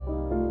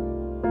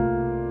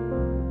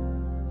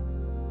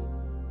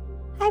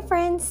Hi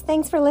friends,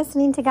 thanks for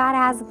listening to God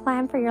Has a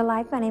Plan for Your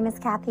Life. My name is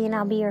Kathy and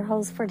I'll be your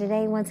host for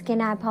today. Once again,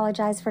 I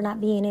apologize for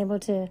not being able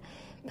to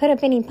put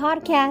up any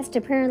podcast.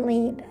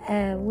 Apparently,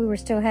 we were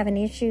still having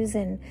issues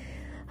and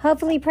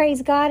hopefully,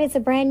 praise God, it's a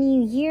brand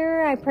new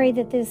year. I pray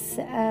that this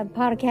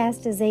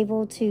podcast is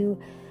able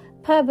to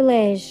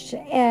publish.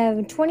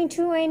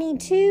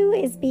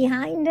 2022 is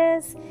behind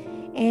us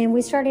and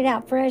we started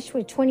out fresh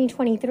with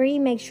 2023.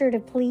 Make sure to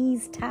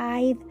please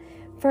tithe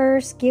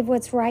first. Give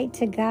what's right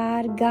to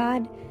God.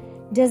 God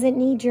doesn't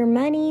need your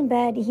money,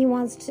 but he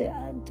wants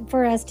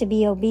for us to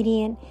be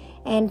obedient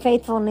and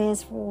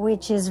faithfulness,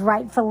 which is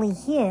rightfully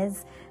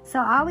his.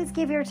 So always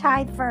give your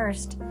tithe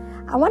first.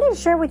 I wanted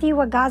to share with you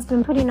what God's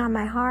been putting on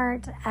my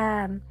heart.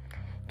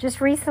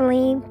 Just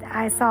recently,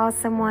 I saw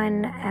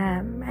someone,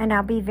 and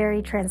I'll be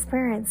very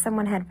transparent,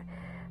 someone had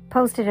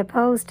posted a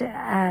post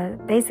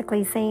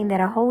basically saying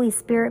that a Holy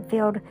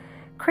Spirit-filled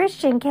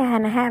Christian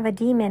can have a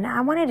demon.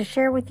 I wanted to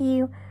share with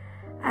you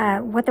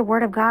what the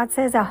Word of God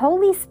says. A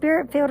Holy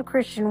Spirit-filled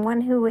Christian, one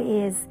who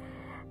is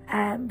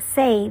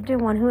saved,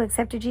 one who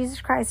accepted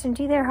Jesus Christ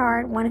into their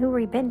heart, one who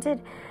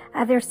repented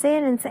of their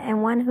sins,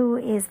 and one who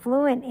is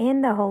fluent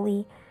in the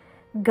Holy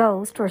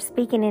Ghost or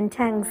speaking in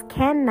tongues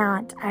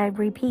cannot, I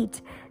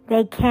repeat,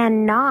 they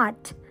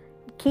cannot,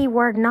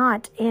 keyword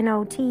not,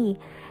 N-O-T,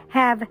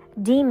 have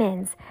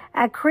demons.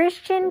 A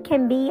Christian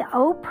can be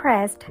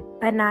oppressed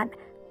but not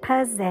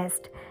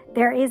possessed.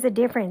 There is a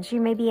difference.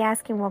 You may be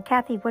asking, well,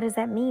 Kathy, what does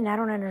that mean? I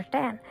don't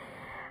understand.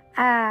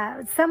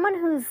 Someone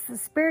who's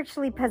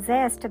spiritually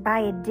possessed by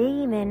a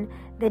demon,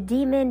 the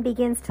demon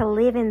begins to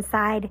live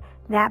inside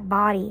that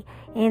body,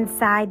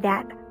 inside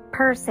that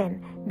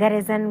person that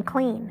is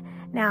unclean.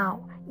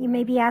 Now, you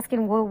may be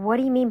asking, well, what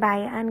do you mean by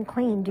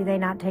unclean? Do they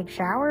not take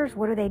showers?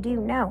 What do they do?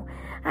 No.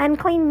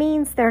 Unclean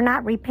means they're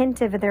not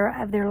repentant of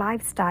their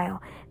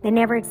lifestyle. They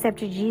never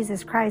accepted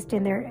Jesus Christ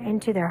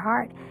into their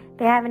heart.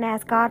 They haven't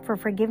asked God for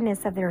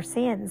forgiveness of their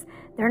sins.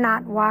 They're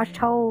not washed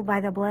whole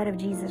by the blood of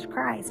Jesus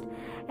Christ.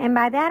 And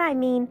by that I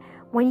mean,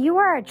 when you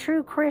are a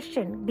true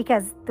Christian,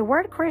 because the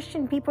word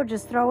Christian, people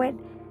just throw it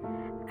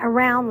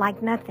around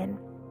like nothing.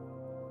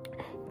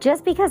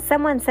 Just because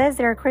someone says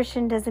they're a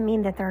Christian doesn't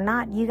mean that they're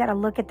not. You got to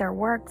look at their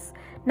works.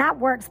 Not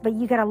works, but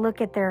you got to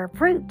look at their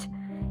fruit.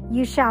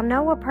 You shall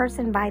know a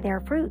person by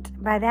their fruit.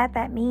 By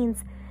that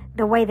means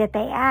the way that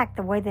they act,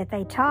 the way that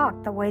they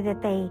talk, the way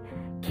that they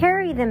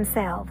carry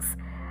themselves.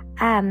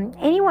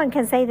 Anyone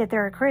can say that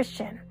they're a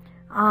Christian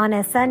on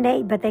a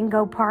Sunday, but then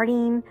go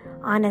partying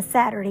on a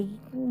Saturday,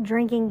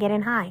 drinking,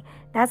 getting high.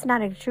 That's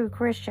not a true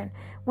Christian.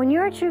 When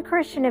you're a true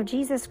Christian of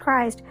Jesus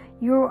Christ,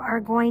 you are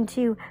going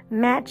to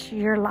match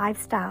your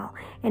lifestyle.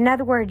 In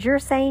other words, you're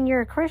saying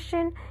you're a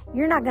Christian,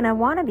 you're not going to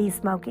want to be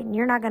smoking.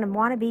 You're not going to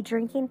want to be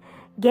drinking,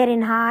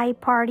 getting high,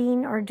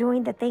 partying, or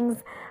doing the things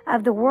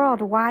of the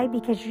world. Why?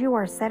 Because you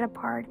are set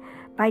apart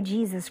by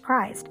Jesus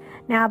Christ.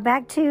 Now,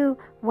 back to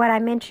what I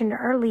mentioned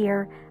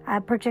earlier, a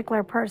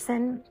particular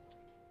person,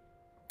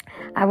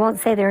 I won't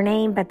say their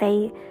name, but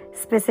they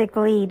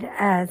specifically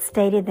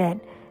stated that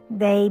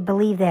they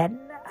believe that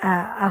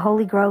a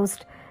Holy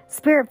Ghost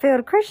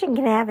Spirit-filled Christian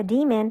can have a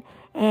demon,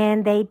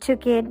 and they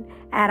took it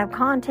out of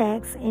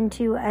context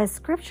into a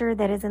scripture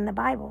that is in the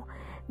Bible.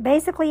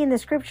 Basically, in the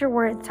scripture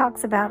where it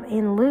talks about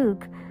in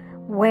Luke,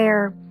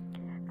 where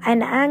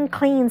an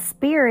unclean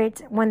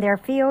spirit, when they're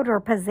filled or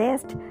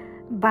possessed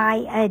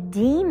by a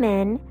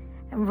demon,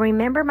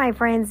 remember, my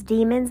friends,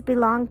 demons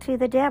belong to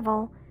the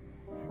devil.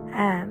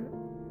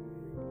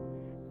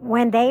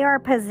 When they are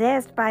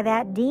possessed by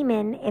that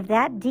demon, if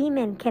that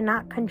demon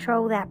cannot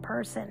control that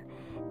person,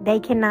 they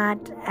cannot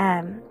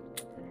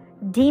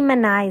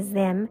demonize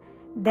them,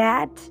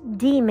 that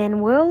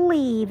demon will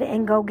leave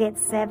and go get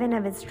 7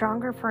 of its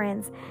stronger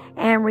friends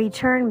and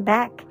return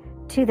back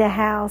to the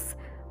house,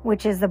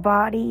 which is the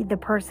body, the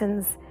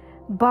person's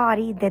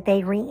body that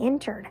they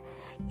re-entered.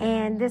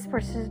 And this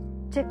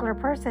particular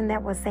person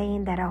that was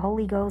saying that a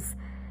Holy Ghost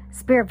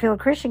Spirit-filled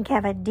Christian can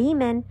have a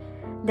demon,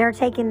 they're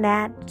taking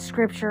that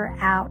scripture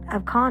out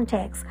of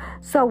context.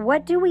 So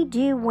what do we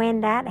do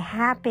when that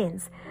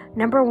happens?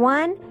 Number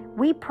one,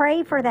 we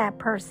pray for that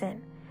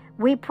person.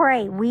 We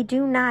pray. We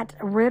do not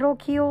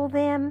ridicule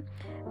them,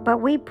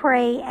 but we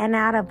pray, and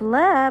out of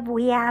love,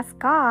 we ask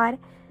God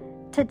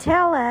to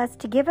tell us,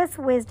 to give us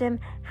wisdom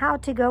how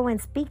to go and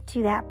speak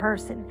to that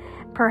person.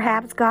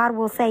 Perhaps God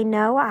will say,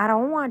 no, I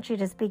don't want you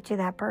to speak to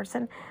that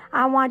person.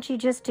 I want you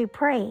just to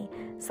pray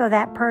so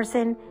that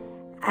person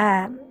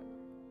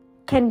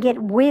can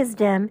get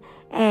wisdom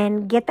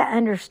and get the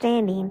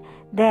understanding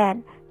that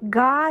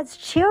God's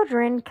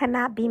children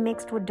cannot be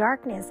mixed with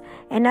darkness.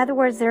 In other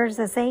words, there's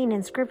a saying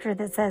in scripture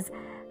that says,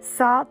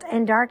 salt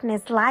and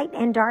darkness, light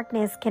and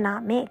darkness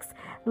cannot mix.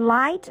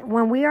 Light,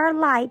 when we are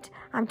light,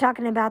 I'm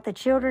talking about the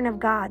children of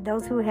God,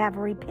 those who have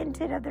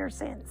repented of their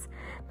sins,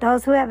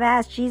 those who have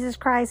asked Jesus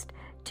Christ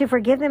to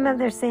forgive them of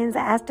their sins,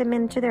 asked him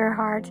into their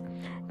heart.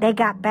 They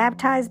got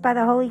baptized by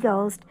the Holy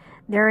Ghost.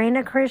 They're in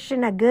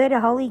a good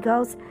Holy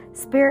Ghost,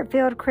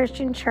 Spirit-filled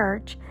Christian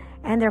church,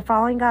 and they're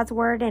following God's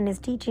word and his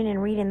teaching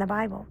and reading the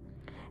Bible.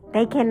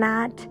 They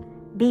cannot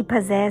be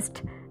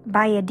possessed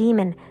by a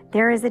demon.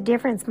 There is a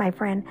difference, my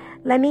friend.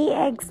 Let me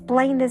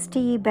explain this to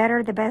you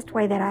better the best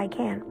way that I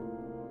can.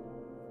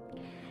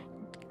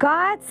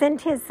 God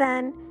sent his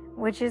son,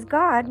 which is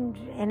God,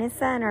 and his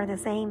son are the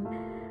same,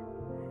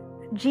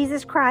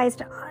 Jesus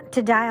Christ,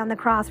 to die on the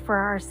cross for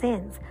our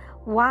sins.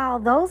 While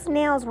those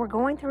nails were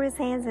going through his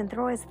hands and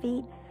through his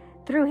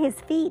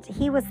feet,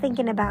 he was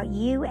thinking about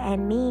you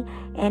and me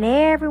and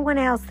everyone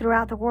else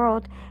throughout the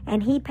world,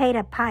 and he paid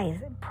a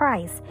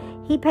price.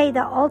 He paid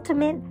the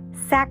ultimate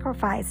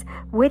sacrifice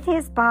with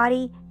his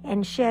body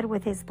and shed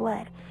with his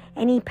blood.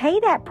 And he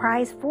paid that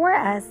price for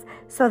us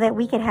so that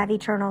we could have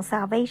eternal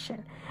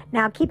salvation.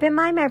 Now, keep in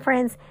mind, my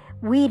friends,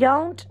 we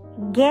don't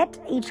get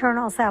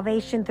eternal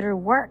salvation through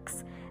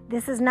works.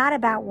 This is not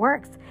about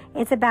works.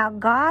 It's about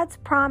God's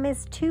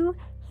promise to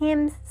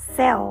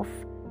himself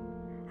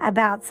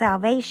about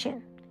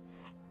salvation.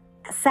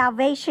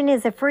 Salvation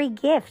is a free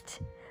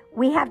gift.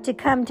 We have to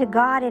come to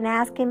God and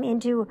ask him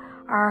into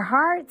our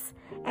hearts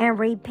and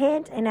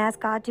repent and ask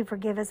God to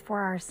forgive us for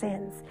our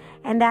sins.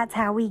 And that's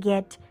how we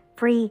get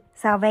free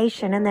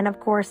salvation. And then, of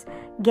course,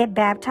 get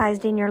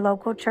baptized in your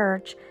local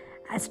church.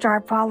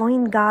 Start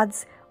following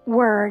God's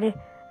word.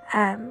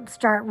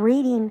 Start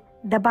reading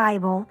the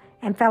Bible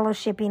and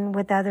fellowshipping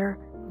with other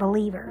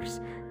believers.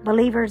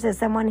 Believers is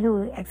someone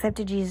who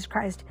accepted Jesus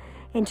Christ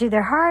into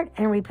their heart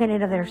and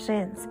repented of their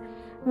sins.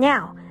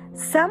 Now,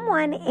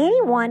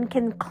 anyone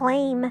can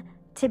claim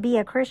to be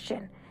a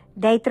Christian.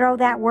 They throw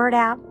that word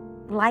out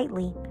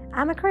lightly.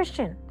 I'm a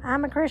Christian.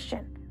 I'm a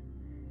Christian.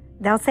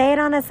 They'll say it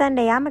on a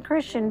Sunday, I'm a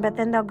Christian, but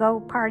then they'll go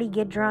party,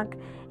 get drunk,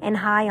 and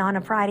high on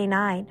a Friday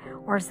night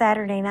or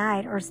Saturday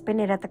night, or spend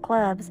it at the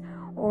clubs,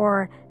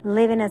 or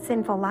live in a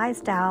sinful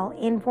lifestyle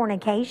in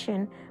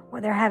fornication,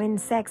 where they're having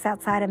sex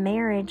outside of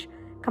marriage.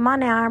 Come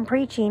on now, I'm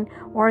preaching.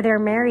 Or they're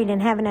married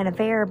and having an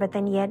affair, but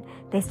then yet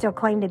they still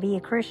claim to be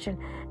a Christian.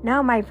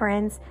 No, my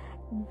friends,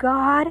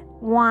 God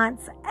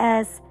wants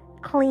us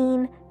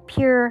clean,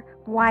 pure,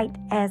 white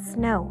as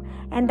snow.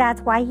 And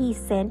that's why he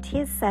sent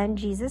his son,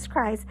 Jesus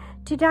Christ,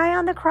 to die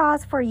on the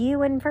cross for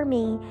you and for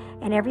me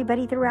and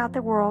everybody throughout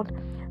the world,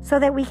 so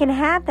that we can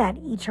have that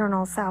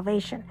eternal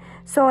salvation.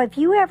 So if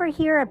you ever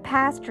hear a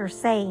pastor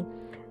say,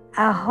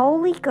 a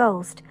Holy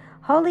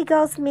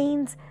Ghost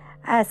means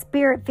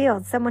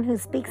spirit-filled, someone who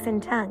speaks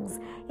in tongues.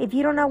 If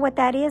you don't know what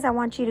that is, I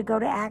want you to go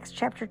to Acts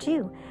chapter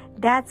 2.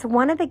 That's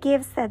one of the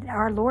gifts that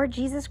our Lord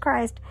Jesus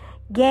Christ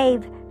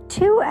gave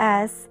to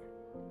us,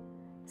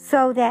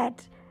 so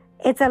that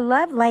it's a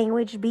love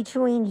language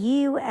between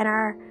you and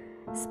our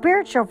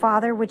spiritual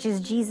Father, which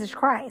is Jesus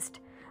Christ.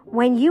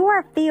 When you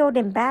are filled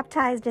and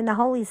baptized in the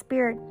Holy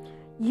Spirit,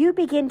 you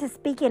begin to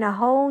speak in a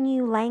whole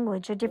new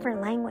language, a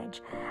different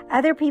language.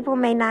 Other people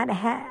may not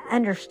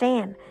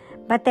understand.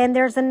 But then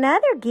there's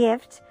another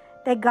gift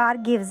that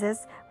God gives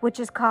us, which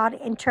is called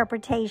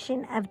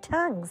interpretation of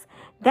tongues.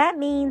 That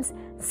means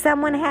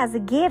someone has a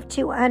gift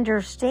to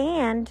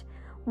understand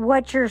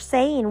what you're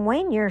saying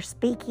when you're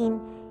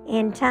speaking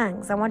in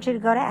tongues. I want you to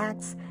go to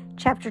Acts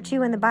chapter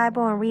 2 in the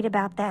Bible and read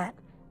about that.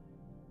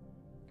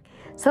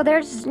 So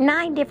there's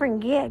 9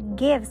 different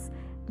gifts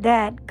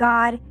that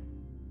God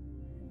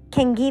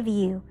can give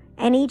you,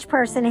 and each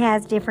person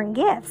has different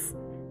gifts.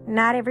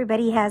 Not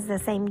everybody has the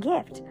same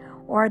gift.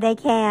 Or they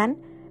can,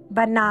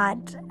 but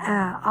not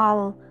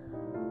all.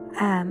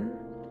 Let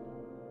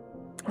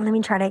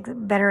me try to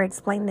better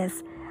explain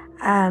this.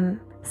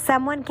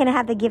 Someone can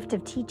have the gift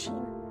of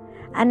teaching.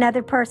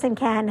 Another person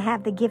can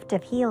have the gift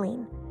of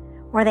healing,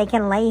 where they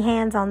can lay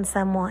hands on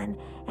someone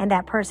and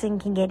that person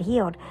can get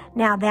healed.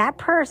 Now, that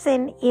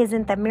person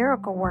isn't the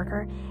miracle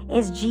worker.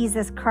 It's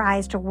Jesus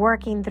Christ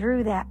working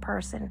through that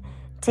person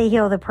to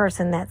heal the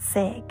person that's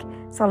sick.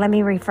 So let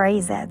me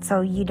rephrase that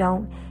so you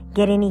don't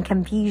get any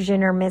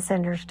confusion or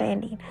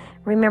misunderstanding.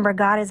 Remember,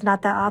 God is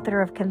not the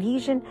author of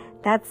confusion.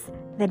 That's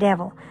the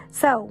devil.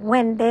 So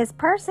when this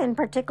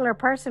particular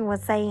person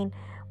was saying,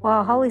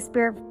 well, a Holy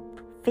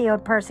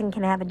Spirit-filled person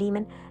can have a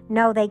demon.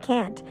 No, they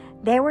can't.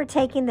 They were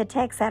taking the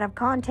text out of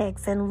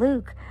context in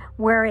Luke,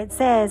 where it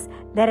says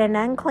that an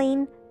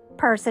unclean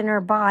person or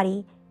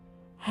body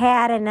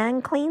had an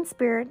unclean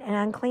spirit. An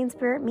unclean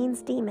spirit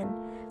means demon.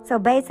 So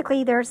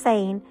basically they're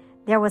saying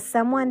there was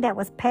someone that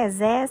was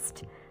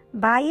possessed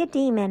by a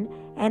demon,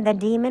 and the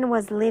demon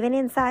was living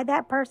inside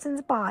that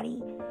person's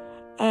body,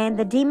 and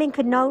the demon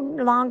could no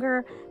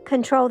longer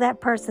control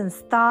that person's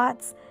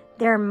thoughts,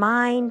 their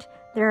mind,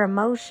 their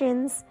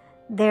emotions,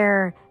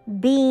 their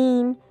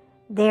being,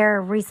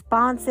 their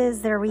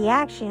responses, their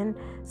reaction.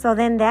 So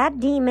then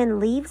that demon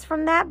leaves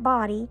from that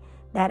body,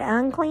 that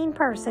unclean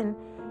person.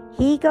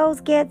 He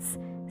gets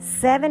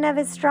 7 of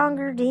his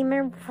stronger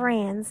demon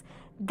friends.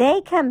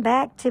 They come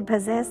back to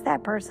possess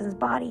that person's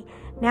body.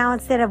 Now,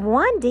 instead of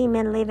 1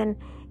 demon living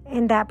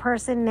in that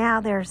person, now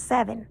there's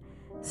 7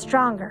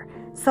 stronger.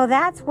 So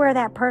that's where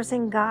that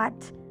person got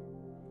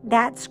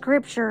that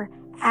scripture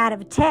out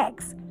of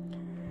text.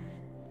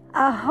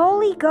 A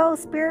Holy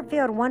Ghost,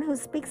 Spirit-filled, one who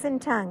speaks in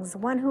tongues,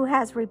 one who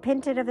has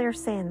repented of their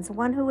sins,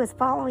 one who is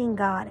following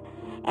God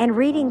and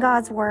reading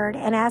God's word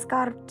and ask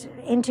God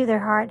into their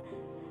heart,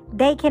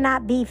 they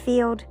cannot be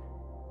filled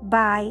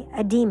by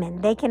a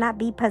demon. They cannot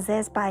be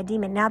possessed by a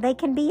demon. Now, they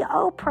can be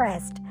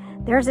oppressed.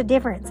 There's a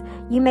difference.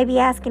 You may be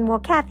asking, well,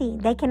 Kathy,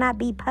 they cannot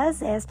be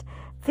possessed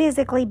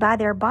physically by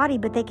their body,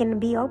 but they can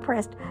be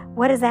oppressed.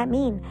 What does that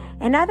mean?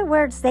 In other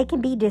words, they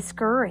can be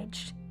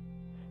discouraged.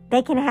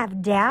 They can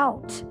have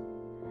doubt.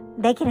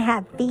 They can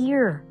have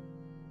fear.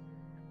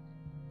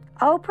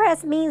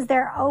 Oppressed means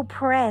they're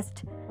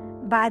oppressed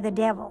by the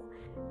devil.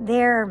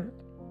 They're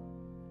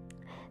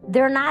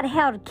not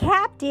held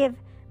captive,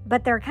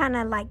 but they're kind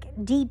of like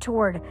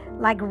detoured,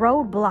 like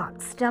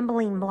roadblocks,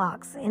 stumbling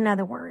blocks, in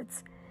other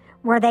words,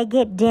 where they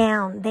get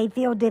down, they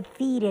feel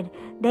defeated,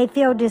 they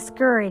feel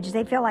discouraged,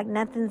 they feel like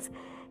nothing's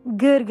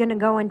good going to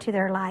go into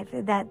their life,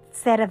 that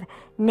set of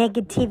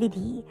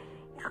negativity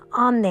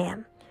on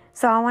them.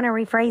 So I want to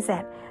rephrase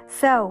that.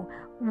 So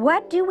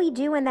what do we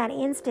do in that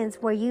instance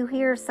where you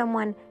hear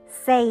someone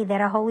say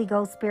that a Holy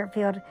Ghost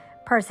Spirit-filled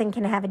person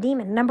can have a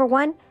demon? Number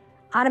one,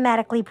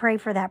 automatically pray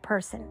for that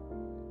person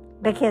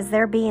because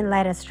they're being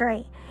led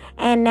astray.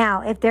 And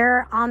now, if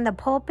they're on the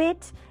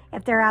pulpit,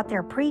 if they're out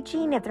there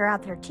preaching, if they're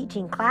out there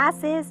teaching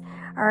classes,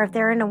 or if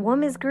they're in a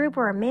women's group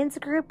or a men's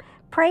group,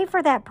 pray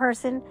for that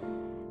person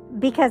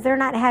because they're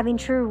not having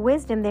true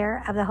wisdom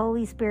there of the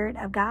Holy Spirit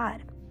of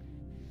God.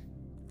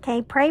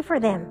 Okay, pray for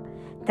them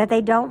that they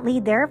don't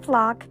lead their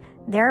flock,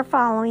 their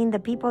following, the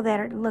people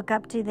that look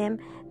up to them,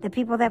 the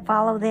people that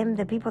follow them,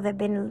 the people that have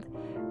been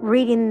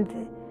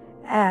reading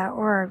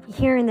or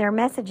hearing their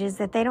messages,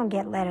 that they don't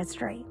get led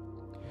astray.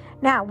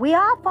 Now, we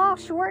all fall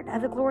short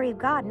of the glory of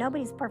God.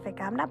 Nobody's perfect.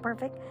 I'm not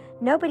perfect.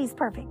 Nobody's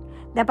perfect.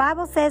 The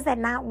Bible says that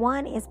not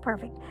one is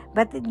perfect.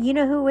 But you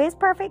know who is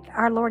perfect?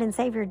 Our Lord and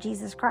Savior,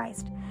 Jesus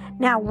Christ.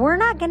 Now, we're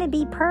not going to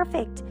be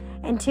perfect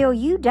until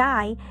you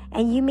die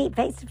and you meet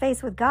face to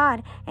face with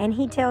God and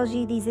He tells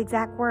you these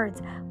exact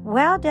words.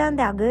 Well done,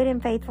 thou good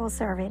and faithful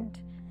servant.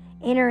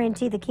 Enter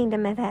into the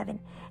kingdom of heaven.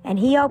 And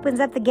He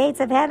opens up the gates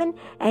of heaven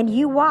and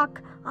you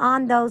walk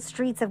on those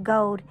streets of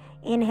gold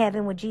in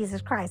heaven with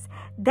Jesus Christ.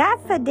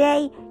 That's the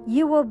day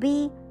you will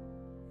be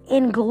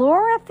in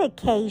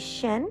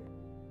glorification.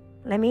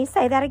 Let me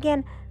say that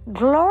again.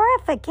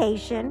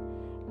 Glorification,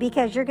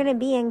 because you're going to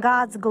be in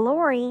God's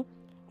glory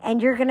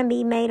and you're going to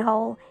be made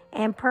whole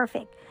and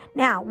perfect.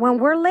 Now, when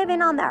we're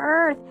living on the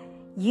earth,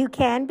 you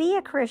can be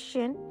a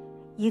Christian.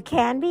 You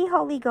can be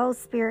Holy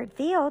Ghost Spirit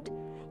filled.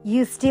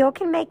 You still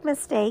can make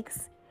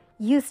mistakes.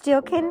 You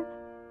still can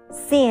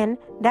sin.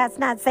 That's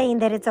not saying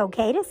that it's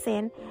okay to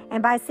sin.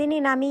 And by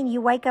sinning, I mean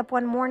you wake up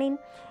one morning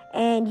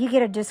and you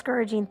get a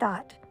discouraging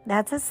thought.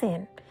 That's a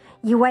sin.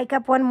 You wake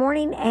up one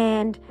morning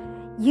and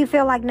you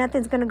feel like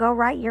nothing's going to go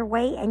right your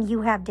way and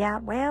you have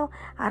doubt. Well,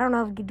 I don't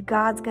know if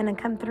God's going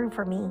to come through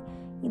for me.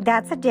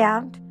 That's a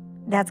doubt.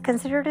 That's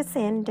considered a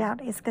sin.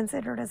 Doubt is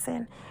considered a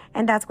sin.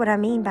 And that's what I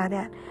mean by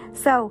that.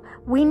 So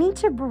we need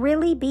to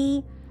really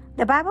be,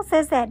 the Bible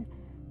says that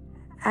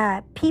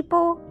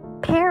people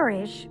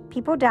perish,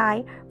 people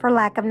die for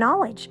lack of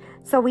knowledge.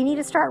 So we need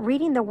to start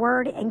reading the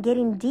Word and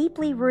getting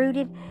deeply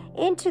rooted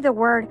into the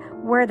Word,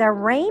 where the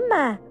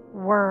Rhema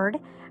word,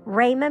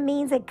 Rhema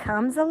means it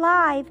comes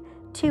alive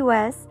to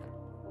us,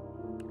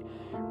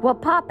 will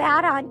pop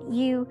out on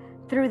you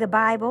through the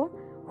Bible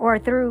or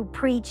through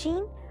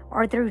preaching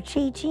or through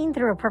teaching,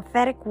 through a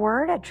prophetic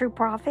word, a true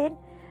prophet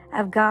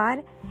of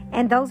God.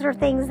 And those are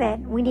things that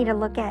we need to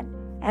look at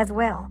as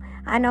well.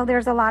 I know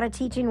there's a lot of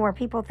teaching where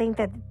people think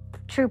that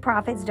true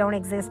prophets don't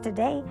exist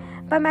today.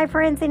 But my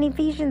friends, in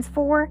Ephesians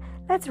 4,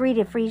 let's read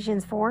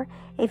Ephesians 4.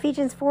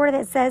 Ephesians 4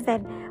 that says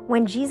that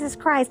when Jesus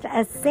Christ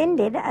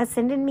ascended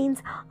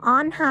means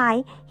on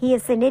high, He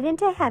ascended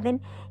into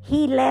heaven,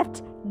 He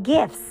left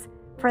gifts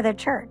for the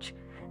church.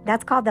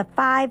 That's called the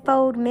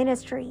fivefold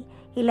ministry.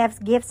 He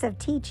left gifts of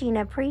teaching,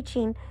 of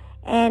preaching,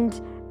 and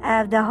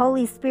of the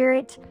Holy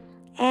Spirit,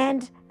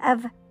 and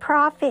of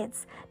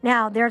prophets.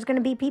 Now, there's going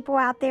to be people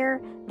out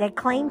there that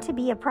claim to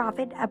be a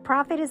prophet. A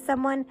prophet is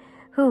someone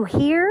who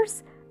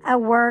hears a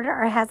word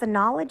or has a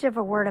knowledge of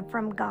a word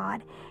from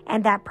God,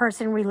 and that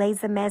person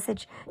relays the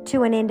message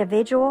to an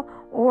individual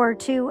or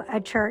to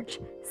a church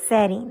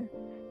setting.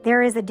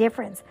 There is a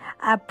difference.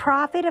 A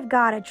prophet of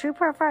God, a true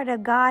prophet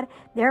of God,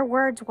 their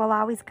words will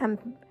always come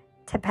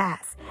to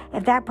pass.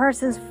 If that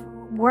person's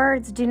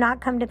words do not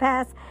come to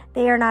pass,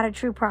 they are not a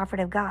true prophet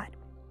of God.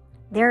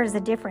 There is a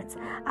difference.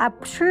 A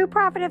true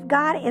prophet of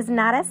God is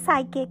not a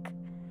psychic.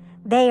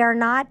 They are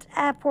not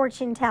a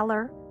fortune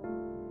teller.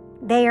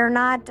 They are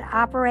not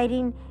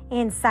operating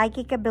in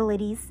psychic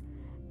abilities.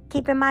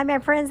 Keep in mind, my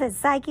friends, that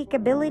psychic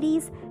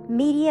abilities,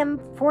 medium,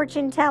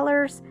 fortune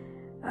tellers,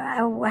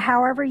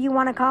 however you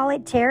want to call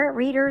it, tarot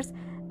readers,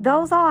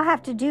 those all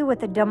have to do with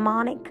the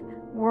demonic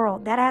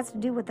world. That has to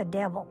do with the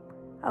devil.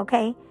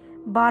 Okay?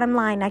 Bottom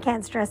line, I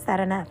can't stress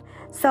that enough.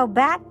 So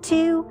back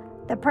to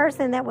the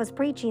person that was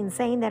preaching,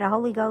 saying that a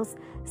Holy Ghost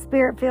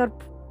Spirit-filled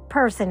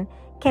person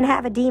can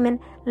have a demon.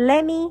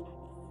 Let me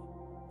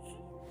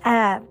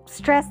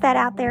stress that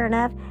out there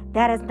enough.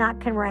 That is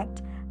not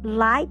correct.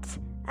 Light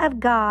of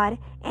God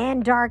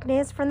and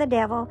darkness from the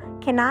devil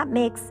cannot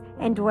mix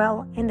and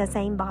dwell in the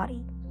same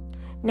body.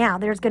 Now,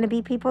 there's going to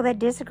be people that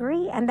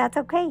disagree, and that's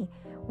okay.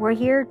 We're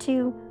here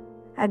to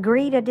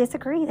agree to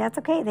disagree. That's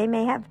okay. They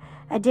may have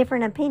a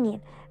different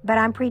opinion. But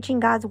I'm preaching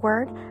God's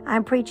word.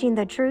 I'm preaching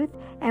the truth.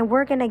 And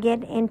we're going to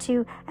get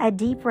into a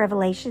deep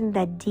revelation,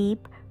 the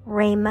deep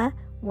Rhema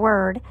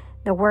word,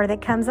 the word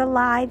that comes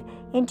alive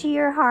into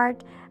your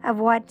heart of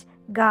what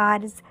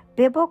God's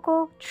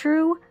biblical,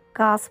 true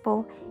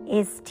gospel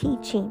is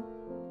teaching.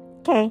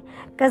 Okay?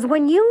 Because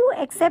when you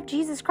accept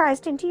Jesus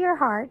Christ into your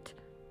heart,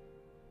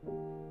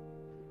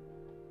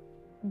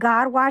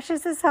 God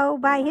washes us whole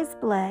by his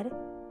blood.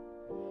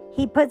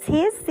 He puts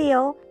his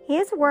seal,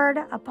 his word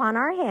upon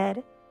our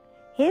head,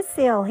 his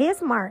seal,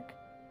 his mark.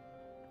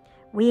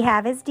 We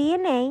have his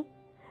DNA.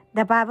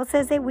 The Bible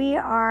says that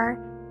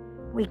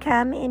we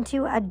come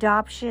into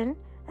adoption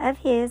of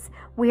his.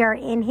 We are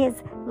in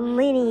his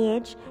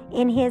lineage,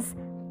 in his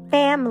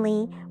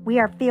family. We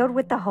are filled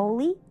with the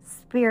Holy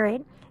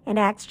Spirit in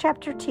Acts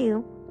chapter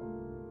 2.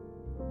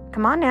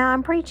 Come on now,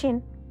 I'm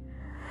preaching.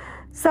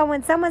 So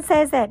when someone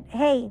says that,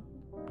 hey,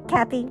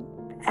 Kathy,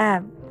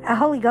 a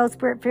Holy Ghost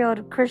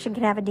Spirit-filled Christian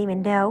can have a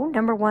demon. No.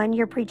 Number one,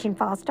 you're preaching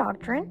false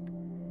doctrine.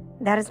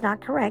 That is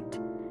not correct.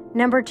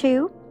 Number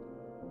two,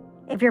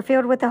 if you're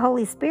filled with the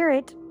Holy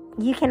Spirit,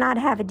 you cannot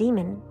have a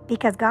demon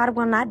because God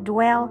will not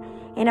dwell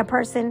in a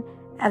person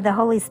of the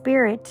Holy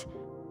Spirit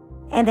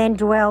and then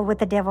dwell with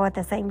the devil at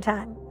the same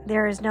time.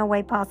 There is no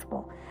way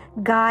possible.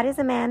 God is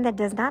a man that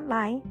does not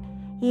lie.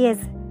 He is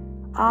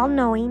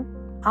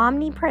all-knowing,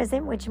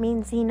 omnipresent, which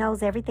means he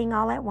knows everything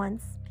all at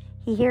once.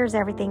 He hears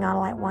everything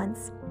all at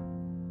once.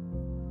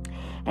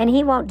 And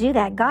he won't do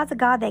that. God's a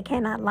God that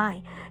cannot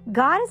lie.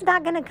 God is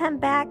not going to come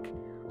back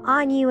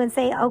on you and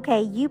say,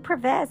 okay, you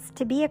profess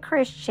to be a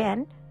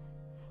Christian.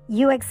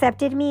 You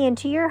accepted me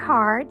into your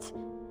heart.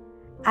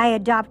 I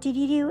adopted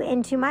you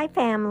into my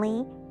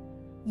family.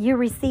 You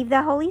received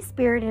the Holy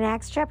Spirit in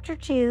Acts chapter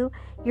 2.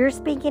 You're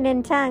speaking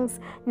in tongues.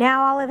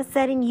 Now all of a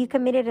sudden you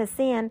committed a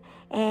sin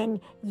and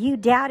you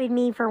doubted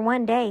me for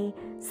one day.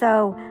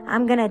 So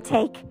I'm going to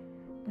take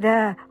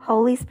the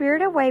Holy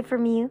Spirit away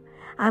from you.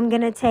 I'm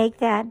going to take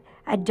that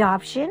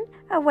adoption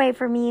away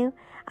from you.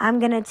 I'm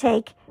going to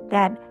take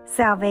that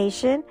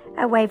salvation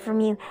away from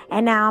you.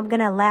 And now I'm going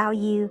to allow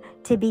you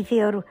to be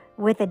filled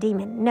with a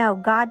demon. No,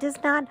 God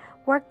does not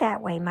work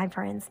that way, my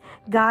friends.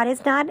 God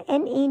is not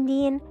an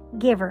Indian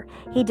giver.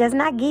 He does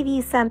not give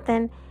you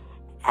something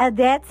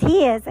that's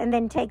his and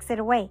then takes it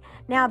away.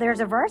 Now, there's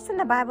a verse in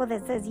the Bible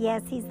that says,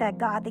 yes, he's that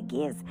God that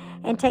gives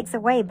and takes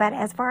away. But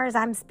as far as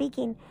I'm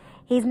speaking,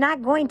 he's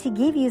not going to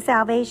give you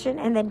salvation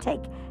and then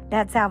take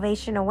that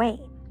salvation away.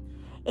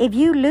 If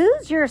you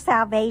lose your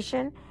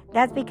salvation,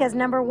 that's because,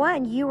 number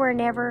one, you were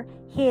never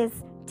his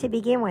to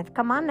begin with.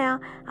 Come on now.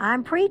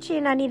 I'm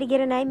preaching. I need to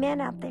get an amen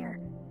out there.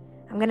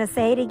 I'm going to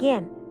say it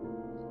again.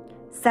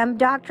 Some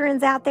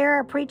doctrines out there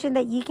are preaching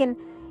that you can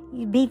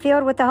be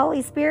filled with the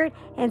Holy Spirit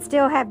and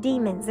still have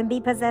demons and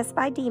be possessed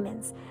by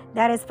demons.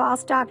 That is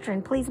false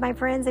doctrine. Please, my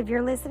friends, if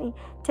you're listening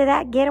to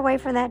that, get away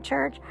from that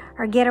church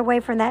or get away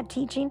from that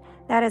teaching.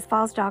 That is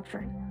false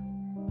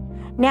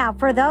doctrine. Now,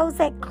 for those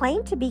that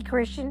claim to be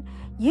Christian,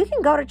 you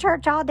can go to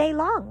church all day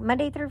long,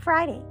 Monday through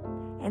Friday,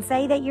 and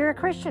say that you're a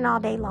Christian all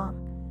day long.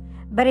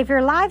 But if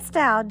your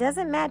lifestyle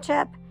doesn't match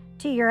up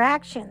to your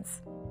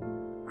actions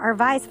or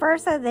vice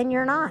versa, then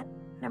you're not.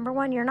 Number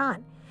one, you're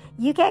not.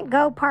 You can't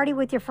go party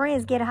with your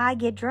friends, get high,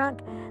 get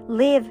drunk,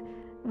 live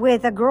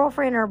with a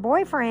girlfriend or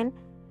boyfriend,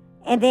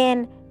 and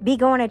then be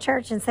going to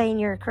church and saying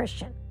you're a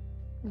Christian.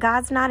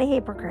 God's not a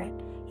hypocrite.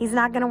 He's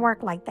not going to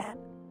work like that.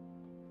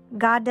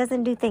 God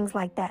doesn't do things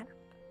like that.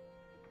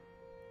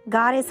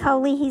 God is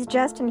holy, he's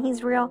just, and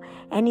he's real,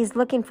 and he's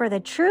looking for the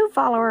true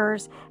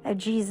followers of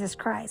Jesus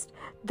Christ.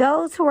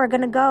 Those who are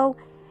going to go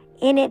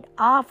in it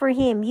all for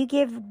him. You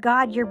give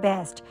God your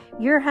best,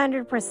 your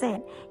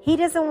 100%. He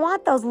doesn't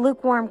want those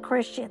lukewarm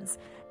Christians.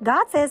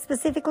 God says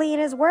specifically in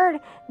his word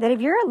that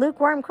if you're a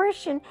lukewarm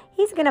Christian,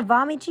 he's going to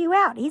vomit you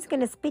out. He's going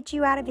to spit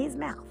you out of his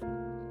mouth.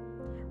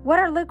 What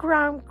are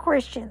lukewarm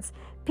Christians?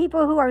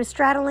 People who are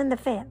straddling the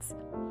fence.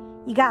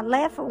 You got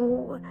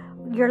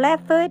your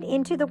left foot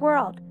into the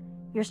world.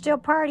 You're still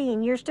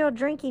partying. You're still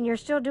drinking. You're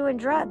still doing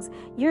drugs.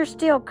 You're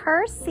still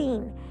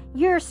cursing.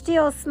 You're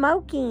still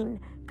smoking.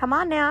 Come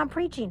on now, I'm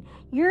preaching.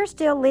 You're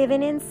still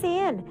living in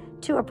sin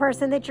to a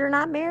person that you're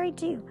not married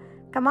to.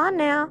 Come on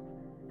now.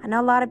 I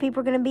know a lot of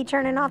people are going to be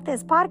turning off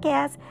this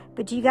podcast,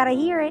 but you got to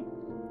hear it.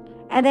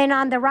 And then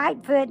on the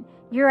right foot,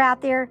 you're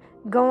out there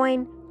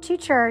going to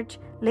church,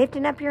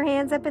 lifting up your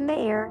hands up in the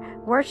air,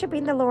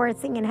 worshiping the Lord,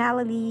 singing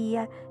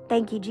hallelujah.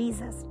 Thank you,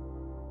 Jesus.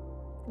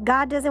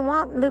 God doesn't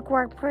want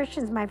lukewarm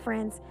Christians, my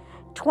friends.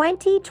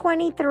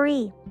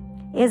 2023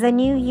 is a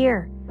new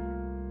year.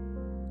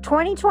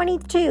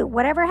 2022,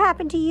 whatever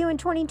happened to you in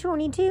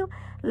 2022,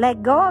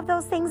 let go of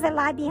those things that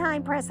lie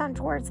behind, press on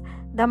towards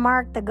the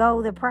mark, the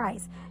goal, the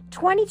prize.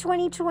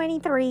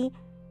 2023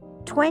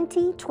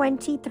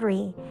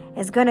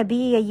 is going to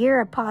be a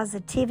year of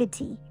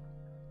positivity.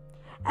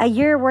 A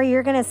year where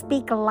you're going to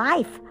speak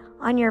life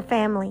on your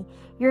family.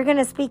 You're going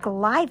to speak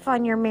life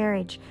on your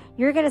marriage.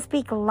 You're going to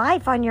speak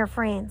life on your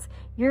friends.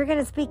 You're going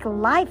to speak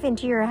life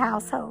into your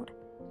household.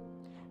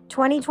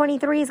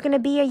 2023 is going to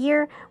be a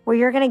year where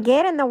you're going to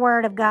get in the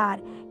Word of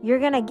God. You're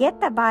going to get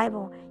the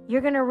Bible.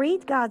 You're going to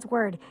read God's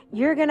Word.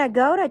 You're going to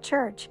go to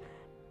church.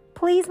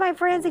 Please, my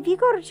friends, if you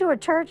go to a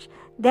church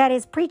that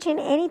is preaching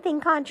anything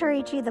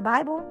contrary to the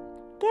Bible,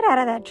 get out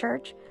of that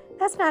church.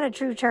 That's not a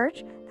true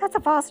church. That's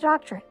a false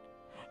doctrine.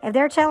 If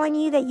they're telling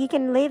you that you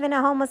can live in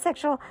a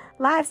homosexual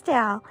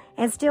lifestyle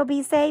and still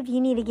be saved,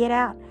 you need to get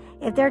out.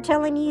 If they're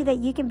telling you that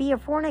you can be a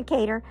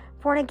fornicator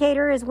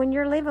is when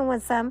you're living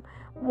with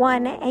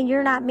someone and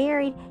you're not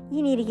married,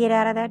 you need to get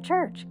out of that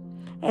church.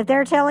 If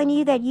they're telling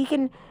you that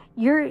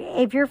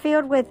if you're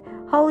filled with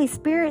Holy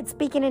Spirit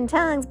speaking in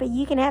tongues, but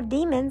you can have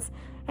demons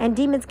and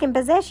demons can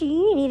possess you,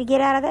 you need to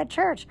get out of that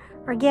church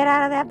or get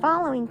out of that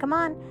following. Come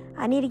on,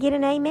 I need to get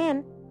an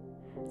amen.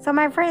 So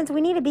my friends,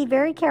 we need to be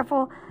very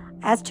careful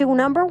as to,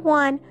 number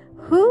one,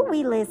 who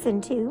we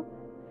listen to.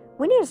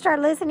 We need to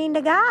start listening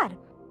to God.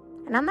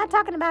 And I'm not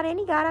talking about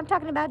any God. I'm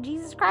talking about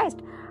Jesus Christ,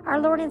 our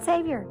Lord and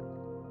Savior,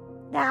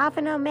 the Alpha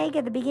and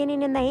Omega, the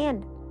beginning and the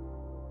end.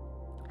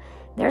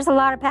 There's a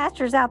lot of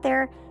pastors out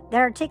there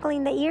that are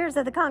tickling the ears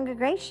of the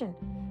congregation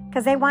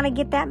because they want to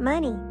get that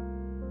money.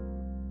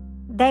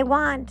 They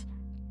want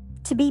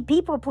to be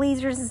people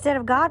pleasers instead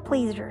of God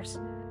pleasers.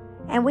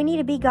 And we need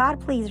to be God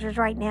pleasers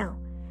right now.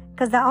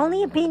 Because the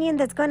only opinion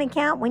that's going to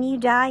count when you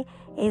die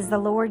is the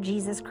Lord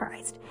Jesus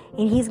Christ.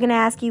 And He's going to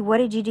ask you, what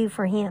did you do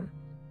for Him?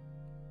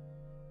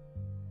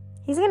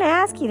 He's going to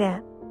ask you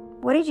that.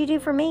 What did you do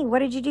for me? What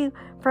did you do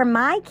for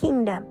my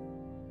kingdom?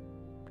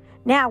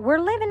 Now, we're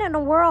living in a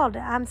world,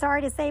 I'm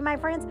sorry to say, my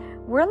friends,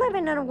 we're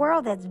living in a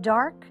world that's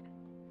dark,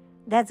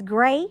 that's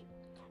gray,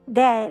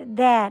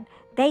 that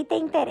they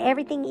think that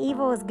everything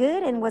evil is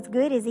good and what's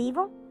good is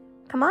evil.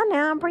 Come on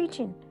now, I'm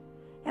preaching.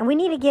 And we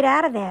need to get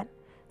out of that.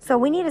 So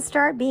we need to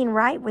start being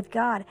right with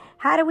God.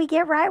 How do we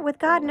get right with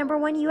God? Number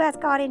one, you ask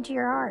God into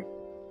your heart.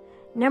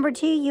 Number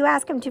two, you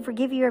ask Him to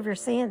forgive you of your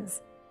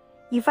sins.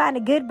 You find a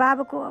good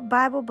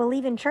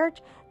Bible-believing church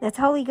that's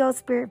Holy Ghost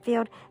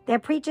Spirit-filled,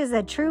 that preaches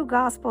a true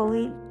gospel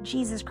of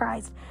Jesus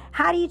Christ.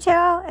 How do you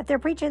tell if they're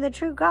preaching the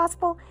true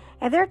gospel?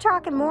 If they're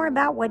talking more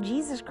about what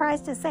Jesus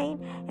Christ is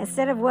saying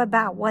instead of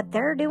about what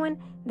they're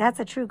doing, that's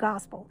a true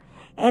gospel.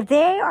 If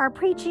they are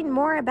preaching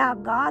more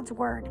about God's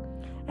word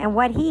and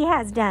what He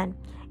has done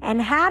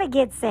and how to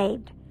get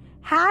saved,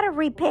 how to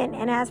repent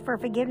and ask for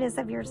forgiveness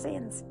of your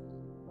sins,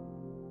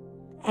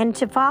 and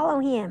to follow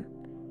Him,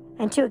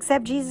 and to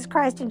accept Jesus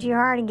Christ into your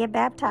heart and get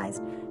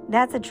baptized,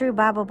 that's a true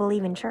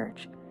Bible-believing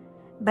church.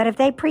 But if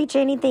they preach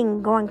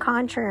anything going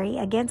contrary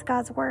against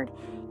God's word,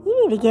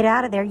 you need to get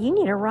out of there. You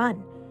need to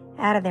run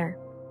out of there.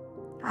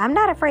 I'm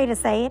not afraid to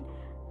say it.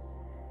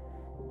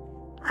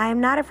 I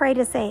am not afraid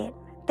to say it.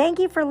 Thank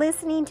you for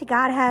listening to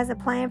God Has a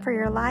Plan for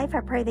Your Life.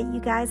 I pray that you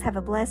guys have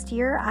a blessed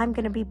year. I'm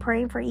going to be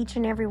praying for each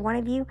and every one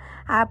of you.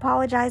 I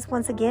apologize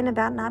once again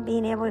about not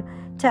being able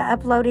to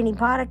upload any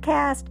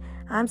podcast.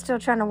 I'm still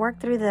trying to work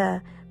through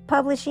the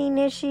publishing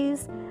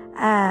issues,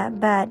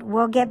 but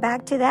we'll get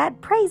back to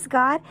that. Praise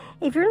God.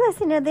 If you're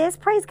listening to this,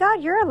 praise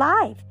God, you're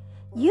alive.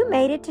 You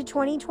made it to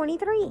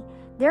 2023.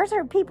 There's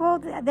people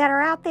that are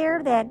out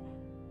there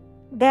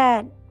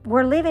that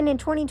were living in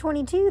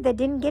 2022 that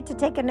didn't get to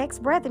take a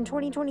next breath in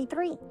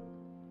 2023.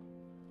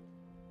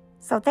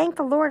 So thank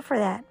the Lord for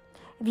that.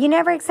 If you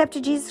never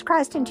accepted Jesus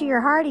Christ into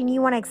your heart and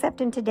you want to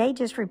accept Him today,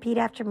 just repeat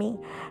after me.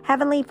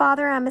 Heavenly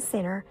Father, I'm a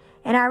sinner,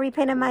 and I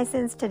repent of my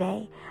sins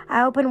today.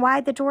 I open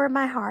wide the door of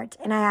my heart,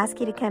 and I ask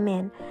you to come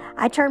in.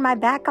 I turn my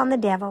back on the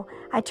devil.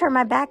 I turn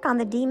my back on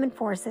the demon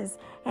forces,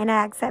 and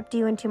I accept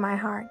you into my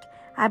heart.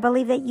 I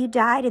believe that you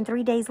died, and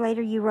 3 days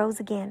later you rose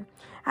again.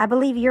 I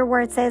believe your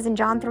word says in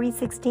John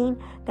 3:16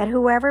 that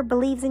whoever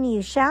believes in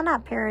you shall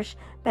not perish,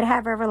 but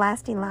have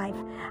everlasting life.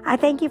 I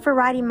thank you for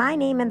writing my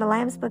name in the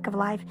Lamb's Book of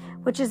Life,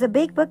 which is a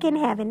big book in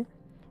heaven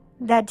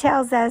that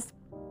tells us,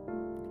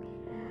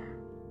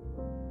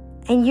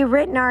 and you've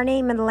written our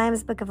name in the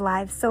Lamb's Book of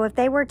Life. So if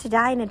they were to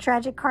die in a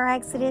tragic car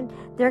accident,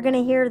 they're going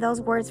to hear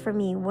those words from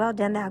you. Well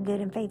done, thou good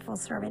and faithful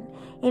servant.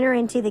 Enter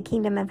into the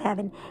kingdom of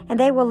heaven, and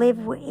they will live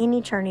in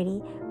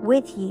eternity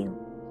with you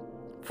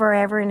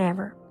forever and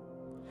ever.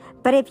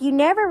 But if you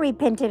never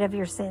repented of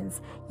your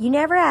sins, you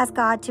never asked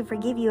God to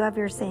forgive you of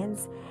your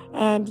sins,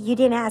 and you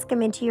didn't ask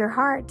Him into your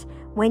heart,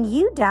 when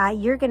you die,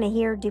 you're going to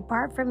hear,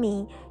 "Depart from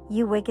me,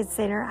 you wicked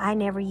sinner, I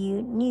never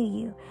knew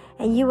you."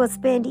 And you will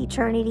spend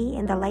eternity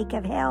in the lake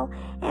of hell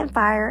and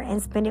fire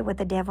and spend it with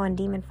the devil and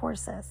demon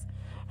forces.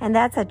 And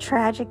that's a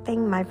tragic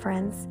thing, my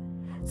friends.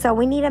 So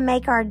we need to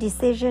make our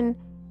decision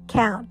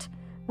count.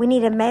 We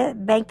need to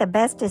make the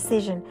best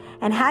decision.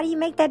 And how do you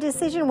make that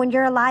decision? When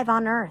you're alive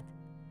on earth.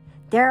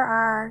 There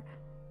are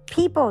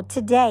people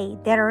today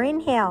that are in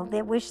hell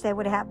that wish they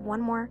would have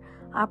one more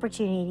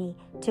opportunity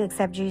to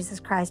accept Jesus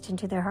Christ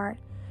into their heart.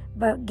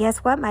 But guess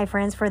what, my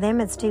friends? For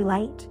them, it's too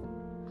late.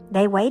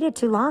 They waited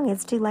too long.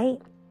 It's too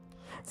late.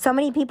 So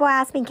many people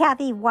ask me,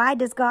 "Kathy, why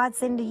does God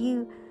send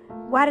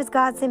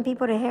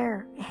people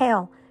to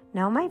hell?"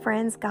 No, my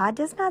friends, God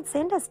does not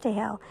send us to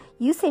hell.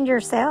 You send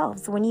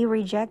yourselves when you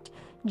reject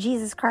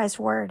Jesus Christ's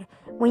word,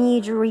 when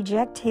you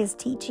reject His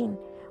teaching,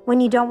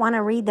 when you don't want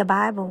to read the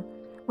Bible,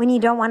 when you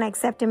don't want to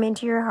accept him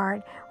into your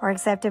heart or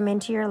accept him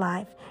into your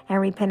life and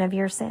repent of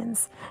your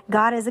sins.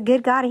 God is a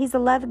good God. He's a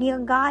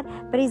loving God,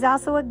 but he's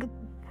also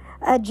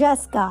a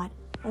just God.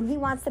 And he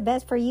wants the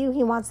best for you.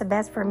 He wants the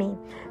best for me.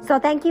 So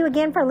thank you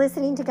again for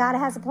listening to God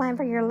Has a Plan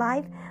for Your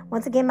Life.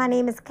 Once again, my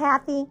name is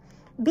Kathy.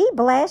 Be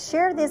blessed.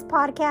 Share this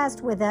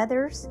podcast with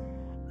others.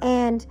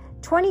 And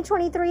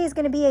 2023 is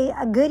going to be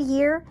a good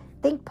year.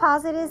 Think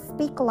positive.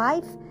 Speak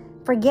life.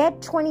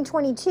 Forget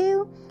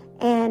 2022.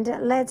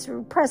 And let's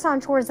press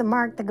on towards the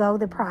mark,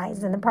 the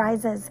prize. And the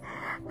prize is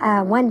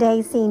one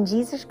day seeing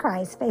Jesus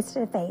Christ face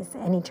to face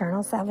and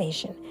eternal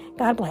salvation.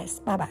 God bless.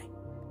 Bye-bye.